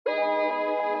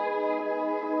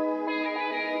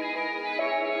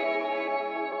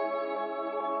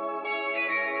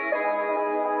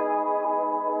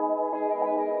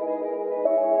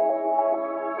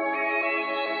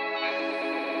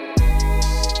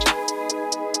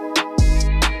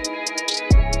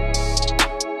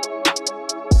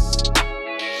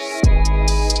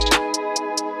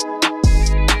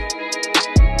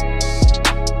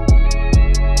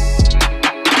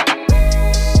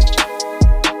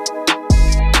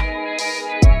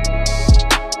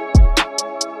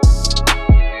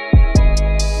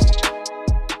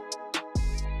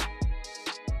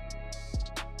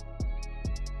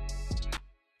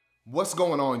What's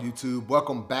going on, YouTube?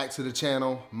 Welcome back to the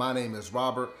channel. My name is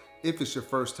Robert. If it's your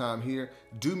first time here,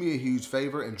 do me a huge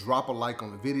favor and drop a like on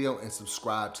the video and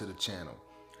subscribe to the channel.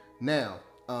 Now,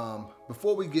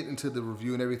 before we get into the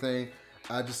review and everything,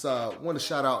 I just want to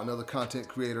shout out another content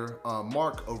creator,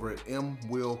 Mark over at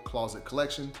Mnvn Closet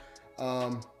Collection.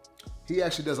 He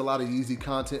actually does a lot of Yeezy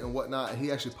content and whatnot.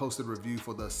 He actually posted a review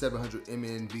for the 700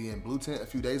 Mnvn blue tint a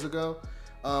few days ago.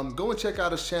 Go and check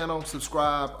out his channel,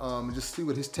 subscribe, and just see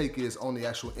what his take is on the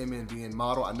actual Mnvn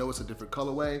model. I know it's a different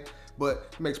colorway,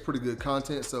 but he makes pretty good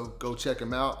content, so go check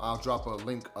him out. I'll drop a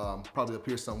link probably up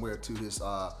here somewhere to his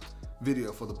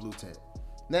video for the blue tint.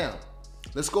 Now,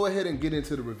 let's go ahead and get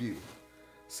into the review.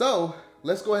 So,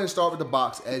 let's go ahead and start with the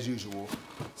box as usual.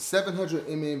 700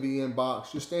 Mnvn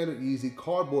box, your standard Yeezy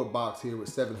cardboard box here with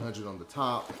 700 on the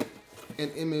top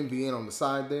and Mnvn on the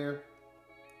side there.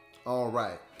 All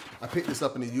right, I picked this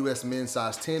up in the US men's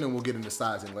size 10 and we'll get into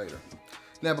sizing later.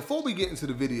 Now, before we get into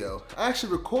the video, I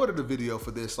actually recorded a video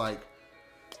for this like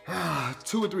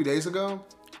 2 or 3 days ago,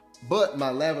 but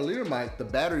my lavalier mic, the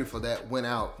battery for that went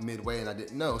out midway and I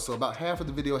didn't know. So about half of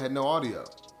the video had no audio.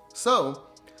 So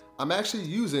I'm actually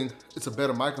using, it's a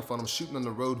better microphone. I'm shooting on the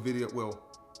Rode Video, well,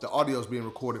 the audio is being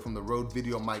recorded from the Rode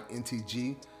Video Mic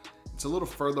NTG. It's a little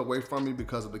further away from me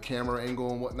because of the camera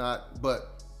angle and whatnot,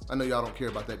 but I know y'all don't care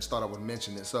about that, just thought I would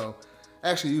mention it. So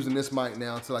actually using this mic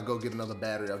now until I go get another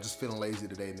battery. I was just feeling lazy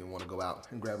today and didn't want to go out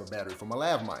and grab a battery for my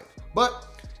lav mic. But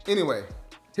anyway,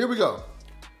 here we go.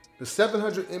 The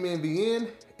 700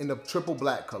 Mnvn in the triple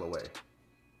black colorway.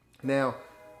 Now,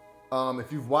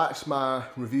 if you've watched my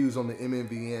reviews on the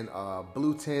Mnvn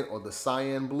blue tint or the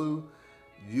cyan blue,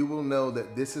 you will know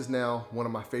that this is now one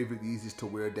of my favorite Yeezys to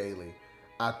wear daily.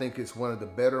 I think it's one of the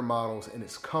better models and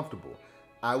it's comfortable.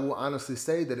 I will honestly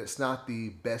say that it's not the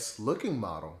best looking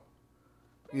model.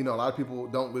 You know, a lot of people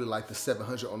don't really like the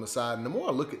 700 on the side. And the more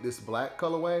I look at this black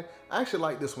colorway, I actually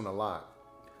like this one a lot.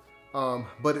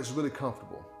 But it's really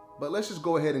comfortable. But let's just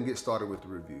go ahead and get started with the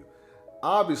review.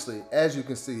 Obviously, as you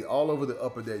can see, all over the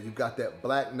upper there, you've got that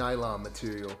black nylon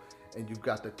material and you've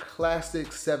got the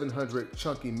classic 700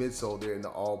 chunky midsole there in the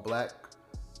all black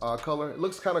color. It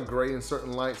looks kind of gray in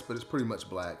certain lights, but it's pretty much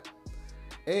black.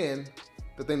 And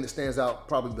the thing that stands out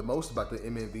probably the most about the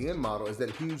Mnvn model is that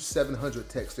huge 700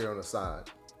 text there on the side.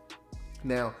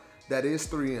 Now, that is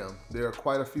 3M. There are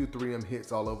quite a few 3M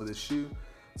hits all over this shoe.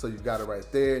 So you've got it right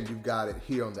there, and you've got it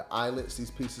here on the eyelets. These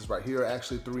pieces right here are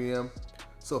actually 3M.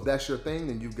 So if that's your thing,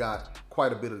 then you've got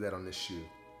quite a bit of that on this shoe.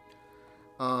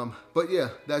 But yeah,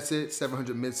 that's it.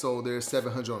 700 midsole there,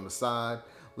 700 on the side.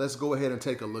 Let's go ahead and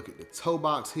take a look at the toe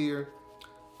box here.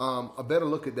 A better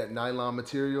look at that nylon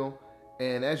material.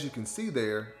 And as you can see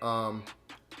there,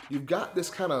 you've got this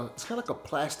it's kind of like a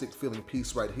plastic feeling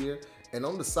piece right here. And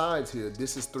on the sides here,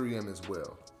 this is 3M as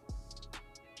well.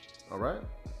 All right.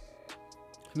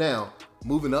 Now,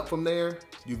 moving up from there,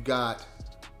 you've got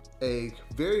a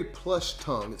very plush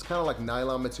tongue. It's kind of like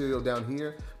nylon material down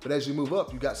here, but as you move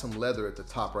up, you got some leather at the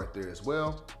top right there as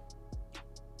well.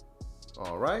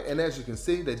 All right, and as you can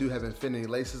see, they do have infinity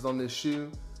laces on this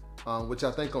shoe. Which I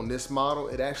think on this model,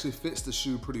 it actually fits the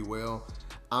shoe pretty well.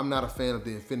 I'm not a fan of the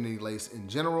infinity lace in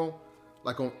general,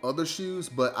 like on other shoes,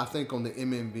 but I think on the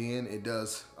Mnvn, it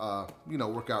does, you know,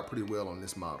 work out pretty well on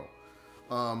this model.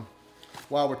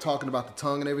 While we're talking about the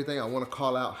tongue and everything, I want to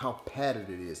call out how padded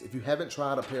it is. If you haven't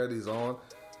tried a pair of these on,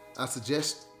 I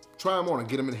suggest try them on and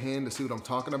get them in hand to see what I'm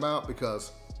talking about,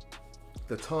 because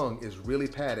the tongue is really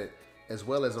padded as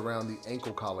well as around the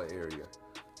ankle collar area.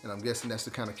 And I'm guessing that's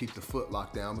to kind of keep the foot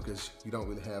locked down because you don't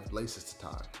really have laces to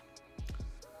tie.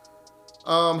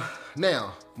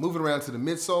 Now, moving around to the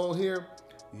midsole here,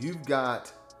 you've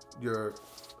got your,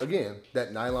 again,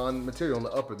 that nylon material on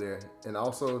the upper there. And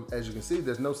also, as you can see,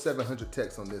 there's no 700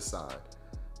 text on this side.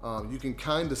 You can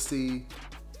kind of see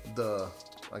the,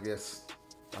 I guess,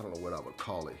 I don't know what I would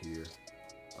call it here.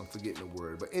 I'm forgetting the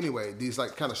word. But anyway, these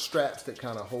like kind of straps that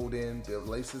kind of hold in the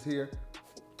laces here.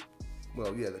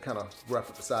 Well, yeah, they kind of wrap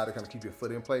at the side to kind of keep your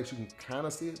foot in place. You can kind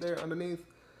of see it there underneath,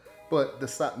 but the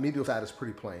side, medial side is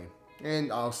pretty plain.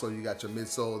 And also you got your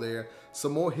midsole there.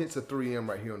 Some more hits of 3M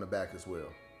right here on the back as well.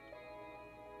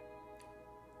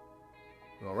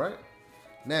 All right,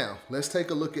 now let's take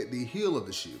a look at the heel of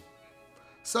the shoe.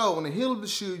 So on the heel of the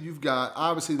shoe, you've got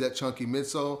obviously that chunky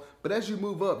midsole, but as you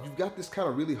move up, you've got this kind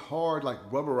of really hard, like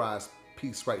rubberized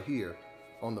piece right here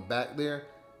on the back there.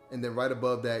 And then right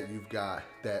above that, you've got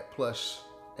that plush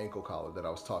ankle collar that I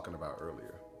was talking about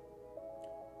earlier.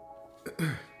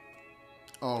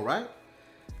 All right,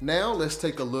 now let's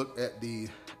take a look at the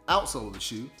outsole of the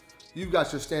shoe. You've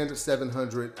got your standard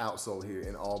 700 outsole here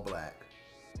in all black.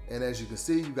 And as you can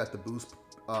see, you've got the boost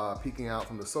peeking out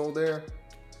from the sole there.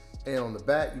 And on the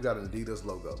back, you got an Adidas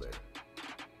logo there.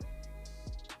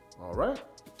 All right.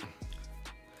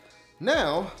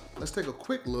 Now, let's take a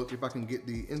quick look, if I can get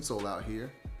the insole out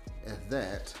here, at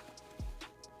that.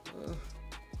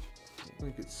 I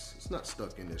think it's not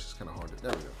stuck in there, it's just kind of hard to,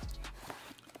 there we go.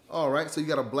 All right, so you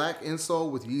got a black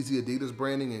insole with Yeezy Adidas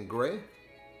branding in gray.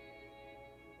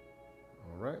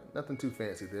 All right, nothing too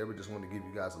fancy there, but just wanted to give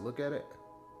you guys a look at it.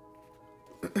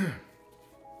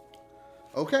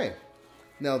 Okay,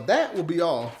 now that will be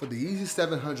all for the Yeezy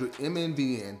 700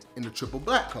 Mnvn in the triple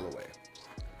black colorway.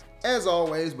 As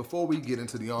always, before we get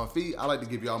into the on-feet, I like to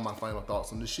give y'all my final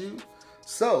thoughts on the shoe.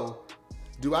 So,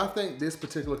 do I think this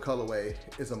particular colorway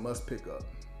is a must pick up?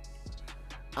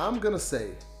 I'm gonna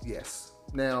say yes.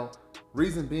 Now,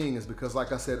 reason being is because,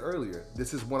 like I said earlier,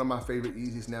 this is one of my favorite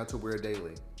Yeezys now to wear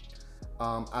daily.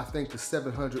 I think the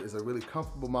 700 is a really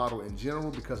comfortable model in general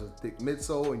because of the thick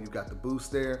midsole and you got the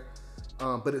boost there.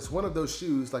 But it's one of those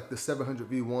shoes like the 700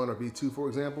 V1 or V2, for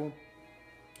example,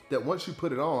 that once you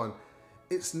put it on,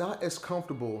 it's not as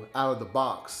comfortable out of the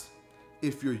box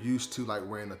if you're used to like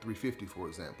wearing a 350, for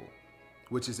example,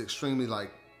 which is extremely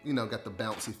like, you know, got the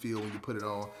bouncy feel when you put it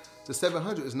on. The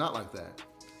 700 is not like that.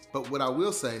 But what I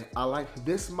will say, I like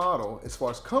this model as far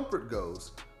as comfort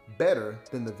goes better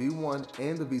than the V1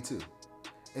 and the V2.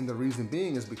 And the reason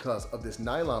being is because of this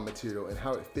nylon material and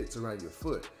how it fits around your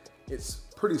foot. It's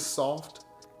pretty soft,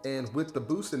 and with the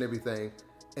boost and everything,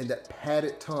 and that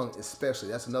padded tongue especially,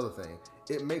 that's another thing.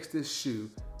 It makes this shoe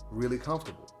really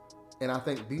comfortable. And I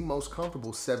think the most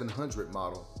comfortable 700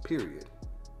 model, period.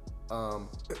 I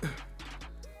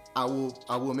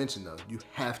will mention though, you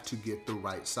have to get the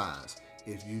right size.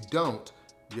 If you don't,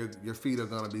 your feet are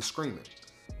gonna be screaming.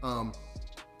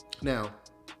 Now,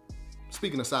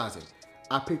 speaking of sizing,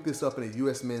 I picked this up in a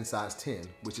US men's size 10,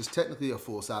 which is technically a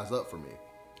full size up for me.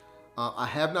 I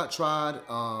have not tried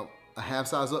a half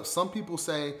size up. Some people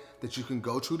say that you can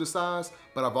go true to size,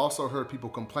 but I've also heard people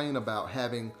complain about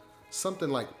having something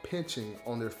like pinching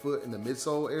on their foot in the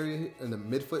midsole area, in the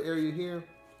midfoot area here.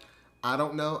 I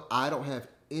don't know. I don't have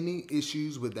any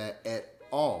issues with that at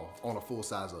all on a full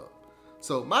size up.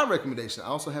 So my recommendation, I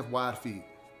also have wide feet.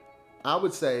 I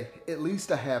would say at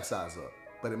least a half size up.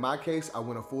 But in my case, I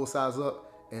went a full size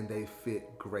up and they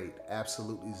fit great.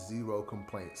 Absolutely zero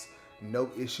complaints.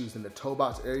 No issues in the toe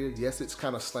box area. Yes, it's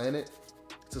kind of slanted.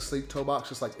 It's a sleek toe box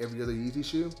just like every other Yeezy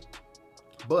shoe.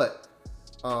 But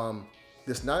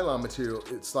this nylon material,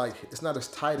 it's not as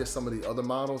tight as some of the other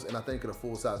models, and I think at a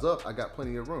full size up, I got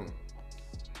plenty of room.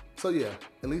 So yeah,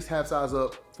 at least half size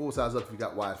up, full size up if you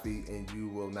got wide feet, and you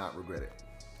will not regret it.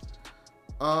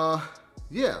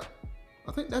 Yeah,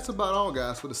 I think that's about all,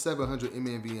 guys, for the 700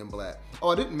 Mnvn Black. Oh,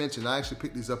 I didn't mention, I actually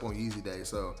picked these up on Yeezy Day.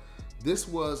 So this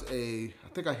was I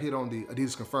think I hit on the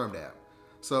Adidas Confirmed app.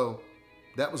 So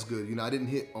that was good. You know, I didn't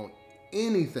hit on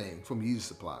anything from Yeezy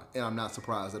Supply, and I'm not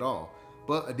surprised at all.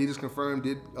 But Adidas Confirmed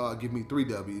did give me 3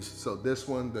 W's. So this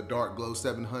one, the Dark Glow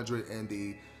 700, and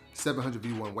the 700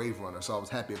 V1 Wave Runner. So I was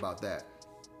happy about that.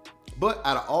 But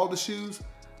out of all the shoes,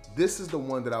 this is the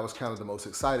one that I was kind of the most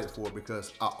excited for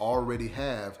because I already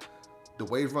have the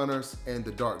Wave Runners and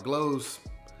the Dark Glows.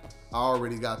 I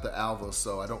already got the Alva,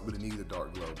 so I don't really need the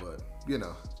Dark Glow, but you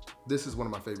know, this is one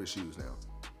of my favorite shoes now.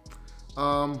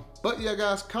 But yeah,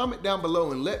 guys, comment down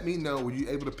below and let me know, were you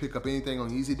able to pick up anything on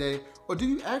Yeezy Day, or do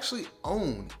you actually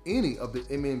own any of the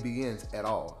Mnvns at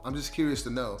all? I'm just curious to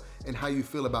know, and how you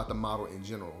feel about the model in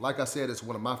general. Like I said, it's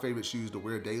one of my favorite shoes to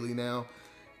wear daily now.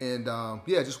 And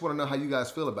yeah, just want to know how you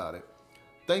guys feel about it.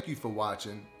 Thank you for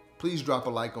watching. Please drop a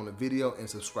like on the video and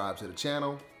subscribe to the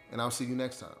channel, and I'll see you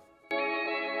next time.